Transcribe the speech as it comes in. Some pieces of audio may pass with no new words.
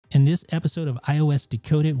In this episode of iOS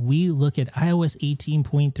Decoded, we look at iOS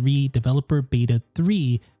 18.3 Developer Beta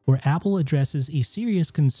 3, where Apple addresses a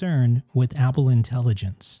serious concern with Apple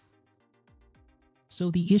Intelligence.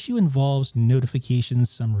 So the issue involves notification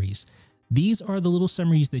summaries. These are the little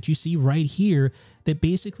summaries that you see right here that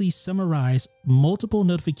basically summarize multiple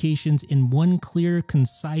notifications in one clear,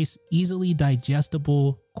 concise, easily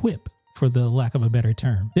digestible quip, for the lack of a better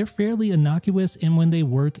term. They're fairly innocuous, and when they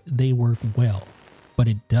work well. But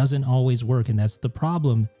it doesn't always work, and that's the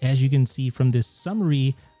problem, as you can see from this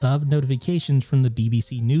summary of notifications from the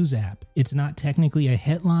BBC News app. It's not technically a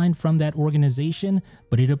headline from that organization,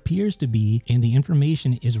 but it appears to be, and the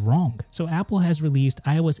information is wrong. So Apple has released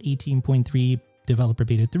iOS 18.3 Developer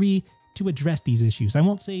Beta 3 to address these issues. I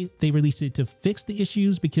won't say they released it to fix the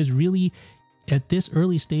issues, because really, at this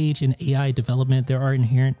early stage in AI development, there are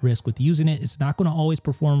inherent risks with using it. It's not going to always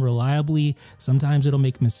perform reliably. Sometimes it'll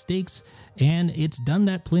make mistakes, and it's done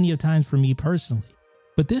that plenty of times for me personally.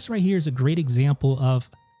 But this right here is a great example of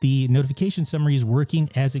the notification summaries working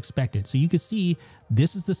as expected. So you can see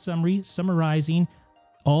this is the summary summarizing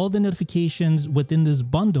all the notifications within this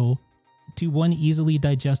bundle to one easily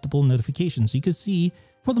digestible notification. So you can see,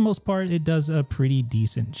 for the most part, it does a pretty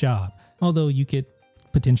decent job, although you could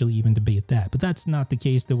potentially even debate that, but that's not the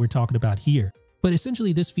case that we're talking about here. But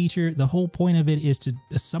essentially this feature, the whole point of it is to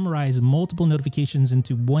summarize multiple notifications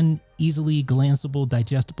into one easily glanceable,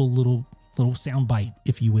 digestible little soundbite,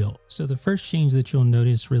 if you will. So the first change that you'll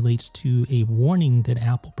notice relates to a warning that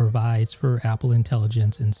Apple provides for Apple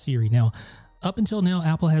Intelligence and Siri. Now, up until now,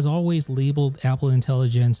 Apple has always labeled Apple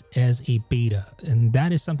Intelligence as a beta, and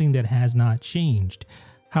that is something that has not changed.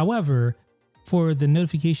 However, for the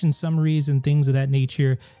notification summaries and things of that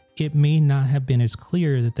nature, it may not have been as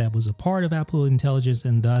clear that that was a part of Apple Intelligence,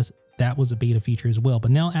 and thus that was a beta feature as well.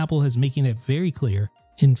 But now Apple is making that very clear.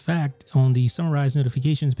 In fact, on the summarized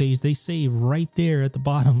notifications page, they say right there at the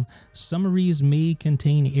bottom, summaries may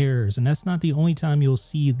contain errors. And that's not the only time you'll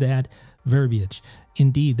see that verbiage.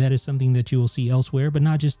 Indeed, that is something that you will see elsewhere, but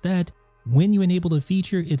not just that. When you enable the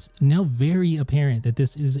feature, it's now very apparent that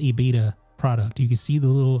this is a beta product. You can see the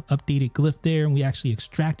little updated glyph there, and we actually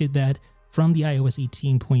extracted that from the iOS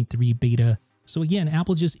 18.3 beta. So again,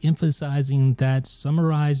 Apple just emphasizing that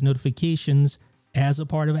summarized notifications as a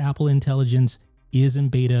part of Apple Intelligence is in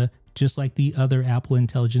beta, just like the other Apple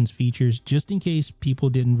Intelligence features, just in case people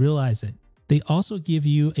didn't realize it. They also give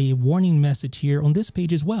you a warning message here on this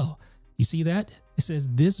page as well. You see that? It says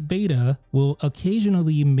this beta will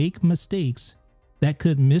occasionally make mistakes that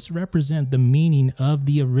could misrepresent the meaning of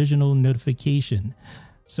the original notification.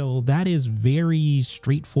 So that is very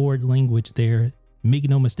straightforward language there. Make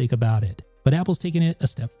no mistake about it. But Apple's taking it a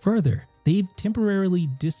step further. They've temporarily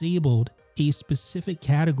disabled a specific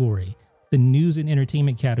category, the news and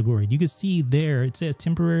entertainment category. You can see there, it says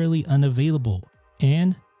temporarily unavailable.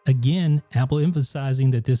 And again, Apple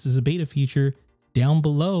emphasizing that this is a beta feature. Down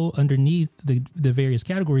below, underneath the various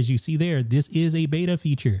categories, you see there, this is a beta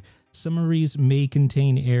feature. Summaries may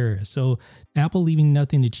contain errors. So Apple leaving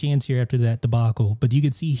nothing to chance here after that debacle. But you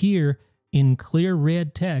can see here in clear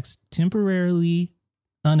red text, temporarily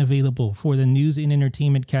unavailable for the news and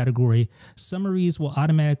entertainment category. Summaries will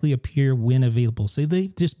automatically appear when available. So they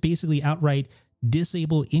just basically outright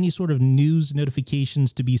disable any sort of news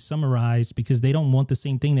notifications to be summarized, because they don't want the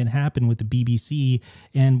same thing that happened with the BBC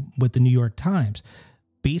and with the New York Times.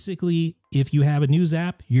 Basically, if you have a news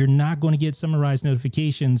app, you're not going to get summarized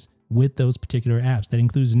notifications with those particular apps. That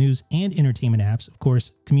includes news and entertainment apps. Of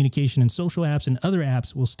course, communication and social apps and other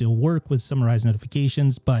apps will still work with summarized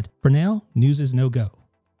notifications, but for now, news is no go.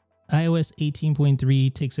 iOS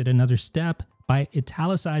 18.3 takes it another step by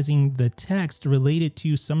italicizing the text related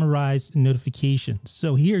to summarized notifications.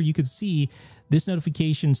 So here you can see this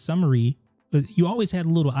notification summary. You always had a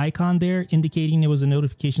little icon there indicating it was a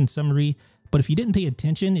notification summary, but if you didn't pay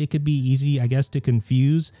attention, it could be easy, I guess, to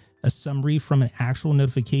confuse a summary from an actual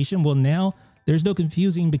notification. Well, now there's no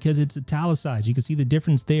confusing because it's italicized. You can see the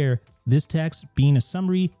difference there. This text being a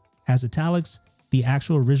summary has italics. The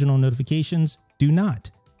actual original notifications do not.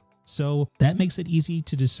 So that makes it easy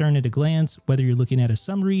to discern at a glance whether you're looking at a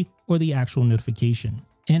summary or the actual notification.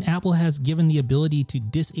 And Apple has given the ability to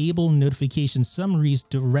disable notification summaries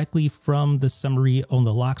directly from the summary on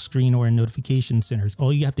the lock screen or in notification centers.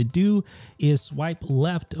 All you have to do is swipe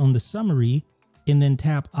left on the summary and then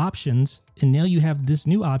tap options. And now you have this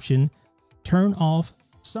new option, turn off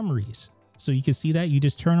summaries. So you can see that you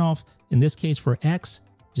just turn off, in this case for X,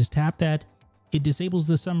 just tap that. It disables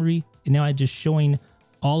the summary. And now I'm just showing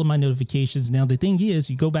all of my notifications. Now the thing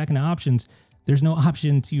is, you go back into options, there's no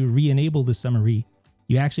option to re-enable the summary.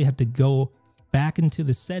 You actually have to go back into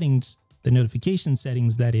the settings the notification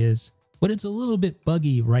settings that is. But it's a little bit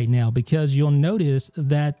buggy right now because you'll notice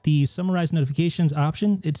that the summarized notifications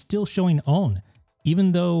option, it's still showing on,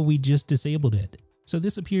 even though we just disabled it. So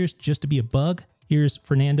this appears just to be a bug. Here's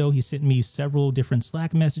Fernando, he sent me several different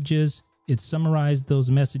Slack messages. It summarized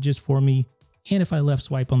those messages for me. And if I left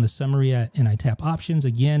swipe on the summary and I tap options,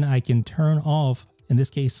 again, I can turn off, in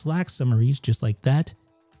this case, Slack summaries just like that.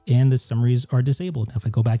 And the summaries are disabled. Now, if I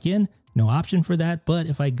go back in, no option for that. But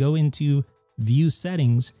if I go into view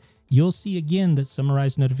settings, you'll see again that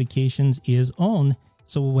summarized notifications is on.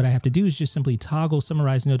 So what I have to do is just simply toggle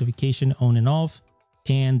summarized notification on and off,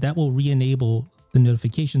 and that will re-enable the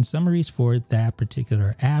notification summaries for that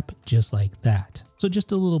particular app just like that. So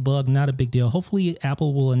just a little bug, not a big deal. Hopefully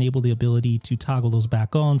Apple will enable the ability to toggle those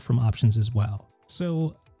back on from options as well.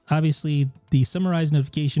 So obviously the summarized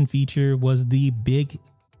notification feature was the big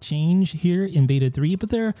change here in beta 3, but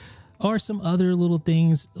there are some other little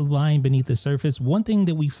things lying beneath the surface. One thing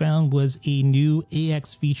that we found was a new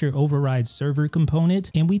AX feature override server component,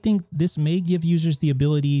 and we think this may give users the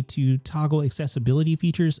ability to toggle accessibility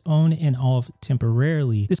features on and off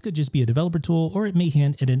temporarily. This could just be a developer tool, or it may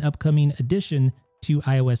hint at an upcoming addition to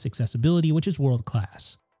iOS accessibility, which is world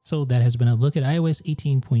class. So that has been a look at iOS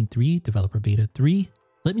 18.3 Developer Beta 3.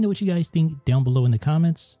 Let me know what you guys think down below in the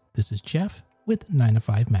comments. This is Jeff with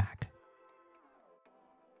 9to5Mac.